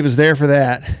 23-22. He was there for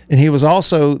that, and he was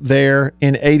also there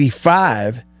in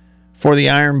 85 for the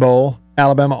Iron Bowl,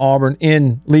 Alabama-Auburn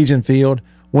in Legion Field,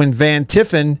 when Van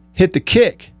Tiffen hit the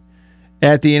kick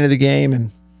at the end of the game,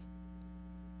 and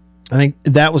I think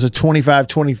that was a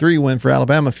 25-23 win for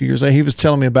Alabama a few years later. He was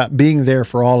telling me about being there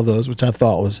for all of those, which I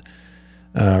thought was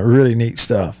really neat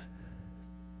stuff.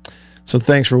 So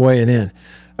thanks for weighing in.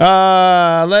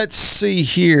 Let's see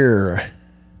here.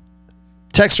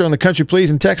 Texter on the Country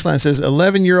Pleasing text line says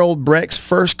 11-year-old Breck's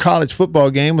first college football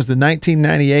game was the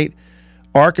 1998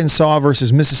 Arkansas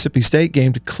versus Mississippi State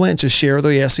game to clinch a share of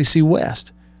the SEC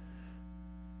West.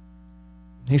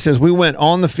 He says, we went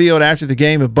on the field after the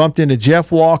game and bumped into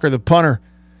Jeff Walker, the punter,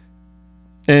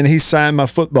 and he signed my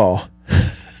football.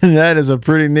 That is a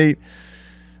pretty neat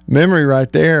memory right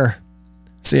there.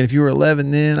 Saying if you were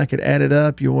 11 then, I could add it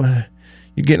up. You're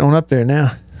getting on up there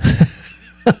now.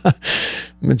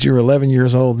 But you were 11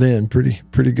 years old then.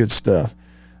 Pretty good stuff.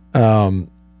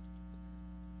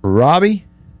 Robbie?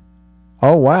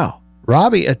 Oh, wow.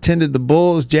 Robbie attended the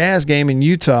Bulls Jazz game in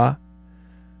Utah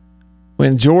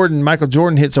when Michael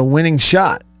Jordan hits a winning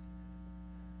shot.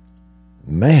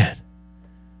 Man,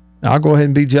 I'll go ahead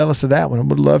and be jealous of that one. I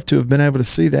would love to have been able to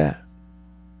see that.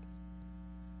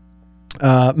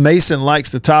 Mason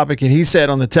likes the topic, and he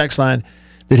said on the text line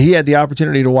that he had the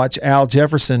opportunity to watch Al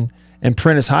Jefferson and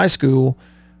Prentice High School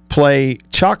play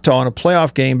Choctaw in a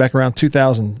playoff game back around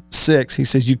 2006. He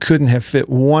says you couldn't have fit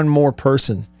one more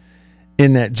person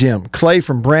in that gym. Clay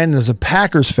from Brandon is a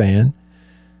Packers fan.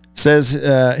 Says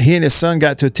he and his son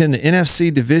got to attend the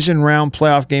NFC Division Round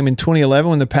playoff game in 2011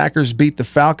 when the Packers beat the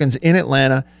Falcons in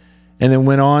Atlanta and then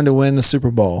went on to win the Super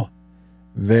Bowl.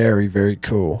 Very, very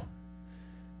cool.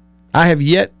 I have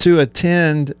yet to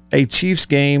attend a Chiefs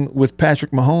game with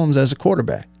Patrick Mahomes as a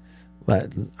quarterback. I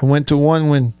went to one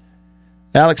when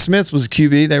Alex Smith was a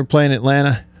QB. They were playing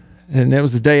Atlanta, and that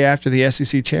was the day after the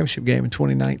SEC Championship game in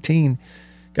 2019.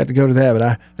 Got to go to that, but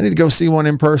I need to go see one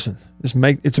in person.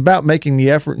 It's about making the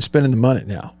effort and spending the money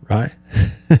now, right?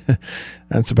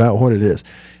 That's about what it is.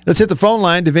 Let's hit the phone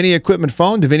line. Davini Equipment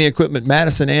phone. Davini Equipment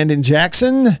Madison and in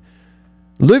Jackson.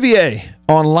 Louvier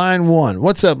on line 1.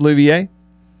 What's up, Louvier?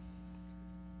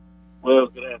 Well,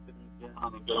 good afternoon,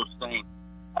 John and Go Saint.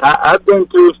 I've been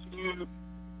to a few,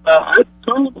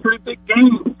 two pretty big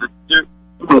games to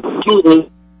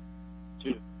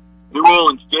New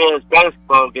Orleans Jazz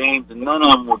basketball games, and none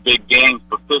of them were big games,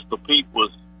 but Pistol Pete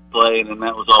was playing, and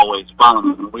that was always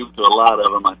fun. And we went to a lot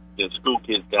of them. The school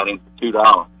kids got in for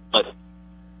 $2. But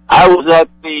I was at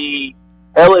the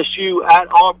LSU at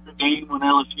Auburn game when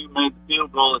LSU made the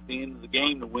field goal at the end of the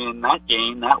game to win that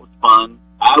game. That was fun.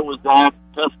 I was at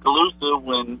Tuscaloosa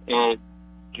when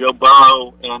Joe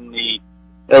Burrow and the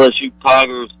LSU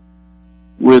Tigers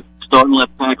with starting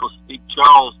left tackle Steve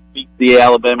Charles beat the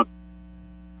Alabama.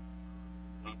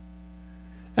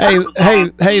 Hey,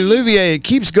 Louvier, it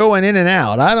keeps going in and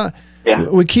out.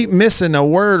 We keep missing a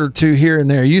word or two here and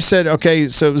there. You said, okay,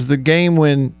 so it was the game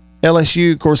when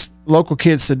LSU, of course, local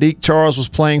kid Sadiq Charles was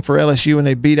playing for LSU and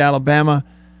they beat Alabama.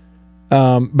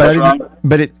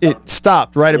 But it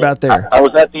stopped right about there. I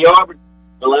was at the Auburn.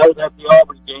 Well, I was at the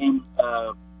Auburn game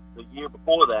the year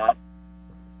before that,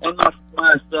 and my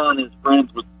son is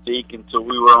friends with Sadiq, and so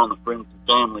we were on the Friends and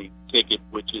Family ticket,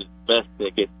 which is the best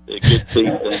ticket, a good seat,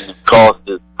 and the cost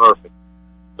is perfect.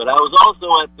 But I was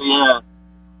also at the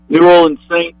New Orleans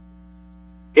Saints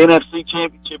NFC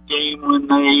Championship game when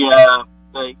they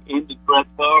ended Brett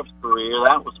Favre's career.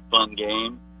 That was a fun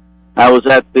game. I was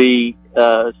at the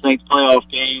Saints playoff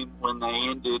game when they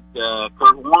ended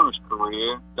Kurt Warner's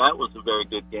career. That was a very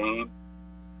good game.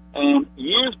 And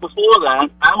years before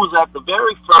that, I was at the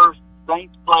very first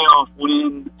Saints playoff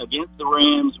win against the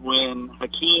Rams when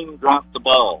Hakeem dropped the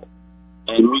ball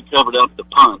and we covered up the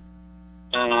punt.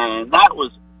 And that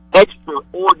was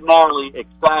extraordinarily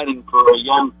exciting for a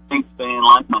young Saints fan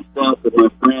like myself and my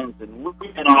friends. And we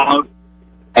went out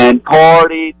and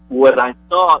partied what I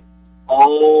thought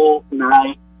all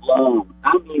night long.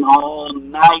 I mean all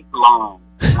night long.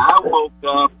 And I woke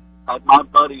up at my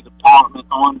buddy's apartment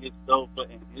on his sofa,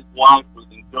 and his wife was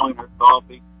enjoying her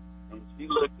coffee, and she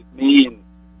looked at me and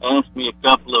asked me a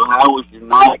couple of, how was your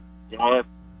night? Did you have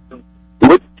some,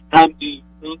 what time do you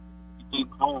think you came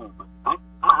home? I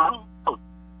don't know.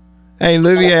 Hey,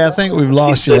 Louvier, I think we've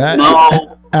lost you.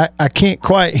 I can't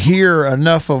quite hear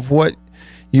enough of what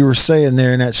you were saying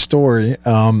there in that story.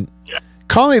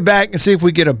 Call me back and see if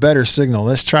we get a better signal.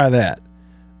 Let's try that.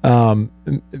 But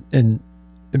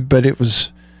it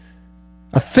was,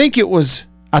 I think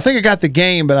I got the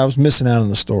game, but I was missing out on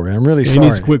the story. I'm really sorry. He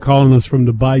needs to quit calling us from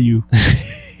the bayou.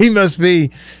 He must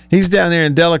be. He's down there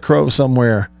in Delacroix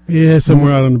somewhere. Yeah,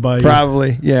 somewhere out on the bayou.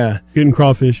 Probably, yeah. Getting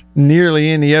crawfish. Nearly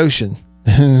in the ocean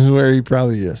is where he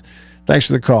probably is. Thanks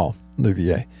for the call,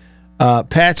 Louvier.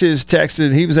 Patches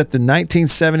texted, he was at the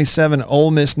 1977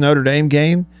 Ole Miss Notre Dame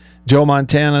game. Joe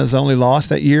Montana's only lost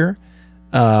that year.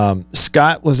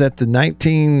 Scott was at the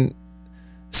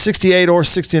 1968 or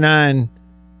 69.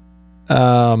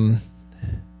 The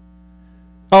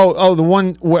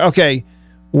one. Okay,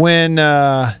 when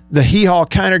the Hee Haw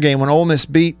Kiner game when Ole Miss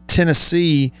beat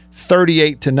Tennessee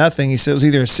 38-0. He said it was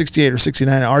either 68 or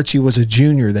 69. Archie was a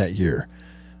junior that year.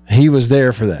 He was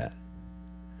there for that.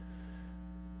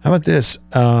 How about this?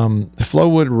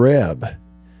 Flowood Reb.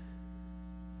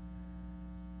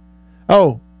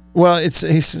 Oh, well,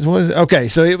 okay,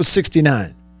 so it was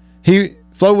 69.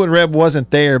 Flowood Reb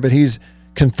wasn't there, but he's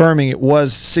confirming it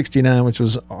was 69, which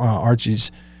was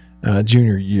Archie's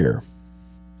junior year.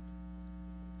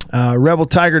 Rebel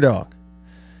Tiger Dog.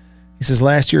 He says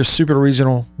last year's Super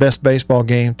Regional best baseball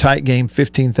game, tight game,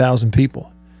 15,000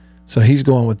 people. So he's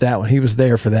going with that one. He was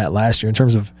there for that last year in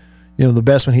terms of, the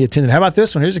best one he attended. How about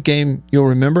this one? Here's a game you'll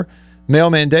remember.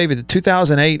 Mailman David, the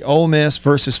 2008 Ole Miss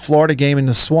versus Florida game in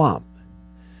the Swamp.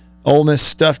 Ole Miss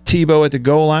stuffed Tebow at the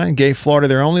goal line, gave Florida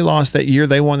their only loss that year.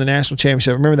 They won the national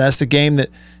championship. Remember, that's the game that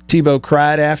Tebow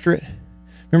cried after it.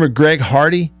 Remember, Greg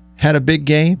Hardy had a big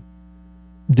game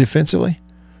defensively.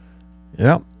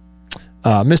 Yep.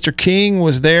 Mr. King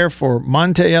was there for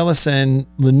Monte Ellis and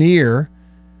Lanier,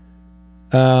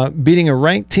 beating a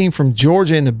ranked team from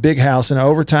Georgia in the Big House in an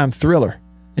overtime thriller.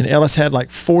 And Ellis had like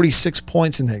 46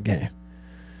 points in that game.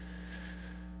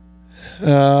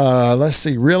 Let's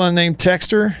see. Real unnamed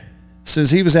texter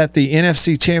says he was at the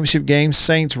NFC Championship game,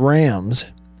 Saints-Rams.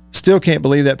 Still can't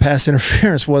believe that pass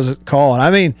interference wasn't called.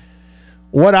 I mean,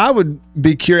 what I would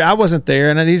be curious, I wasn't there,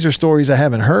 and these are stories I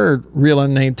haven't heard, real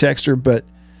unnamed texter, but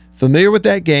familiar with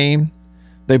that game.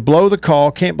 They blow the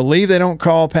call. Can't believe they don't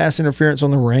call pass interference on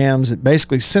the Rams. It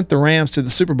basically sent the Rams to the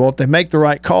Super Bowl. If they make the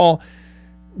right call,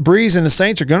 Breeze and the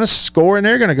Saints are going to score, and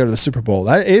they're going to go to the Super Bowl.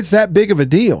 It's that big of a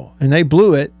deal, and they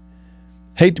blew it.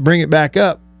 Hate to bring it back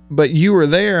up, but you were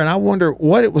there, and I wonder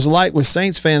what it was like with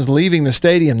Saints fans leaving the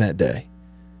stadium that day.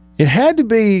 It had to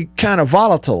be kind of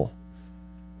volatile,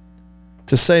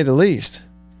 to say the least.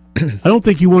 I don't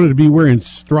think you wanted to be wearing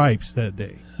stripes that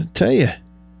day. I tell you.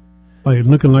 Like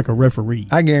looking like a referee.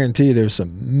 I guarantee you there's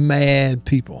some mad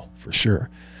people for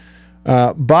sure.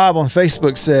 Bob on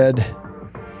Facebook said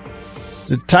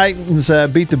the Titans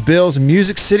beat the Bills in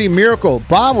Music City Miracle.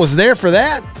 Bob was there for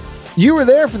that? You were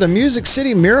there for the Music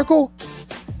City Miracle?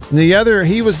 And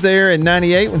he was there in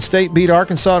 98 when State beat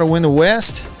Arkansas to win the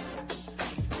West.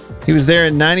 He was there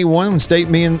in 91 when State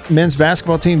men's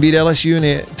basketball team beat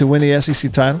LSU to win the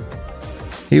SEC title.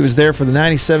 He was there for the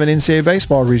 97 NCAA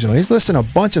baseball regional. He's listing a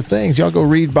bunch of things. Y'all go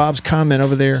read Bob's comment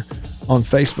over there on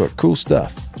Facebook. Cool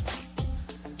stuff.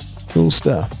 Cool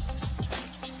stuff.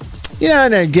 Yeah,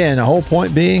 and again, the whole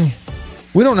point being,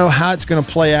 we don't know how it's going to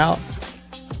play out.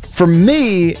 For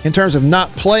me, in terms of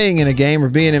not playing in a game or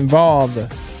being involved,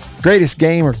 the greatest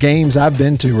game or games I've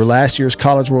been to were last year's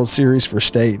College World Series for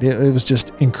State. It was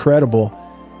just incredible.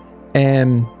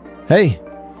 And, hey,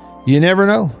 you never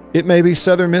know. It may be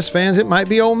Southern Miss fans. It might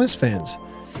be Ole Miss fans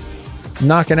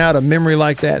knocking out a memory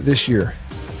like that this year.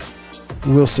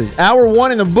 We'll see. Hour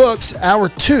 1 in the books. Hour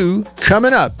 2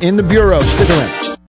 coming up in the Bureau. Stick around.